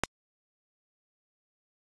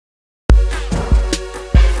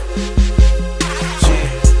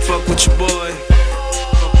with your boy,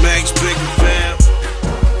 Max Big and Fab,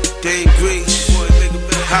 Dame Grease,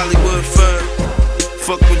 Hollywood Fur.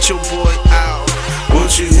 Fuck with your boy out.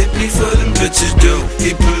 Won't you hit me for them bitches, dude?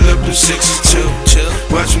 He pull up them sixes too.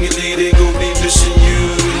 Watch me leave, they gon' be missing you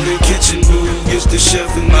in the kitchen. Boo gets the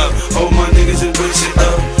shelving up. All my niggas are bunching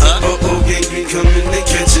up. Gang green coming, they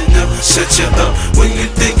catching up. Set you up when you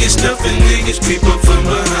think it's nothing. Niggas creep up from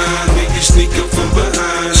behind. Niggas sneak up from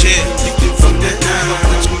behind. Yeah, you can from that nine.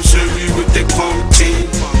 I'm gon' serve you with that quarantine.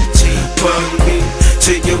 Pardon me,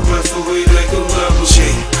 take your breath away like a rubber.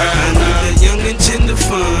 I know that young and tender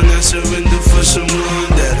fun. I surrender for someone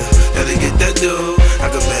that'll get that dough. I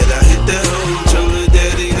can bet I hit that hoe. Told her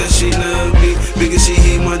daddy that she love me because she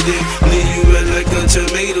eat my dick. Leave you red like a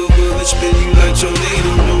tomato. Bullet spin you like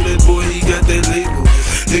tornado. Know that boy, he got that label.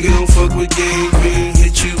 Nigga don't fuck with gang green.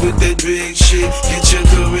 Hit you with that big shit. Get your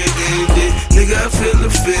career ended. Nigga, I feel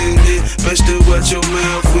offended. Best to watch your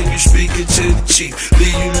mouth when you speaking to the chief.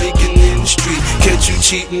 Leave you leaking in the street. Catch you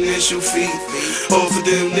cheating at your feet. Off of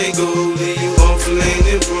them they go. Leave you off lane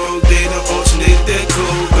and broke. They done alternate that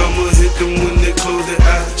code. I'ma hit them when they close their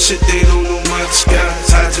eyes. Shit, they don't know my disguise.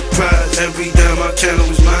 I surprise every time I count it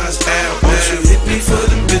was mine. Out. Won't you hit me for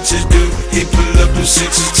them bitches, dude? He pull up them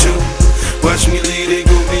sixes too. Watch me leave, they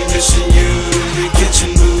gon' be missing you in the kitchen.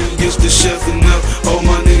 Boo gets the shelving up. All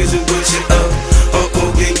my niggas are bunching up.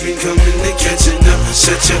 Gang green coming, they catching up.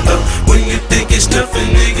 Set you up when you think it's nothing.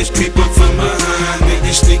 Niggas creep up from behind.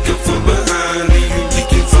 Niggas sneak up from behind. Leave you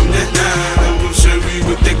leaking from that nine. I'm gon' serve you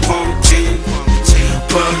with that quarantine.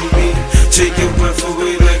 Pardon me, take your breath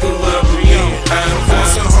away like a robbery.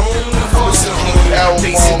 Force a home, force a home.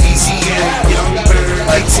 Facing DCM, young bird,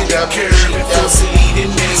 lights in the curb. Force a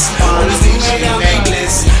leading mess. All this vision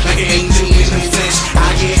necklace, like an angel in the flesh.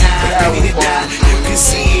 I get high, ready to die. You can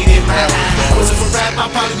see it in my eye. Was it for rap,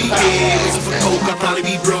 I'd probably be dead. Was it for coke, I'd probably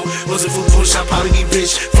be broke. Was it for push, I'd probably be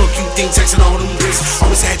rich. Fuck you, think texting all them bricks.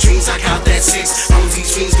 Always had dreams, I got that six. All of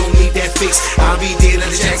these fiends gon' need that fix. I'll be dead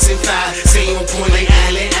like the Jackson 5. Stay on point like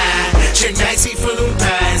Allen I. Check backseat for them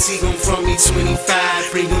pies. He gon' front me 25.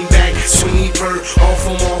 Bring them back, 20 per. Off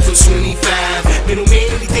them off for 25. Middleman,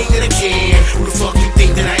 anything that I can. Who the fuck you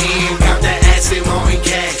think that I am? Got that ass in Martin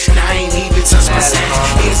Cash. Now I ain't even touch my sash.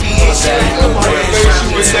 NBA shit like the Martin.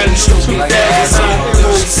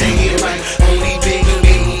 She say it right, only bigger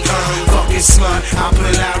than me. Fucking smart, I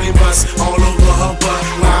pull out and bust all over her butt.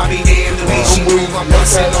 While I be damned the way she move, I'm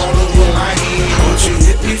busting all over my head. Won't you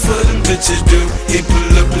hit me for them bitches, dude? He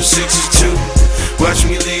pull up in sixes too. Watch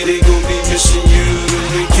me leave, they gon' be missing you in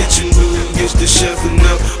the kitchen. Boo gets the shelving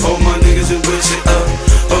up. All my niggas are bunching up.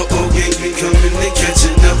 Gang green coming, they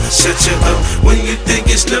catching up. Set you up when you think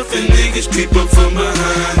it's nothing. Niggas creep up from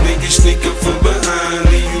behind. Niggas sneak up from behind.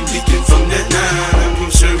 Leave you leaking from that nine. I'm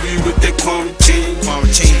gon' serve you with that quarantine.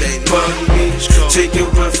 Baby. Pardon me, take your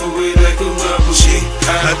breath away like a rubber.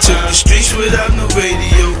 I took the streets without no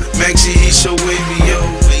radio. Maxie, he's so wavy, yo.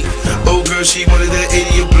 Oh girl, she wanted that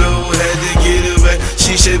 80 blow. Had to get her back.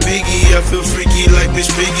 She said, Biggie, I feel freaky like Miss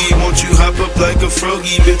Piggy. Won't you hop up like a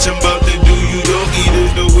froggy? Bitch, I'm about to do you doggy.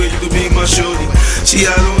 There's no way you could be my shorty. See,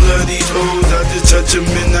 I don't love these hoes. I just touch them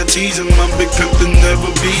and I tease them. I'm big pimp to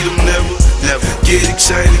never beat them, never. Get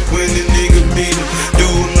excited when the nigga beat him. Do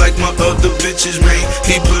him like my other bitches, man.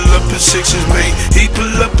 He pull up in sixes, man. He pull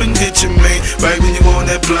up and hit you, man. Right when you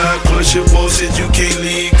on that block. Plus your boss said you can't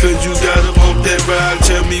leave, cause you gotta bump that ride.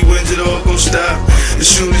 Tell me when's it all gon' stop. As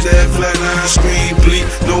soon as that flatline scream bleed,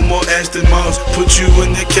 no more Aston Martin. Put you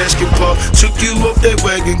in the casket park. Took you off that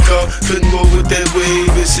wagon car. Couldn't go with that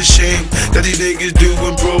wave, it's a shame that these niggas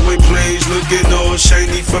doing Broadway plays. Looking all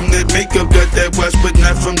shiny from that makeup. Got that watch but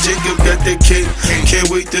not from Jacob. Got that cake. Can't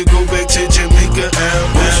wait to go back to Jamaica.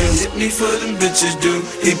 Won't you hit me for them bitches, dude?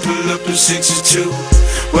 He pull up in sixes too.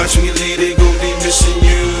 Watch me leave, they gon' be missing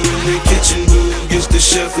you in the kitchen. Boo gets the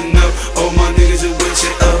shelving up. All my niggas are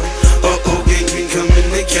bunching up. Gang green coming,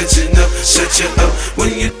 they catching up. Set you up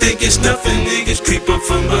when you think it's nothing. Niggas creep up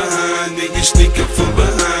from behind. Niggas sneak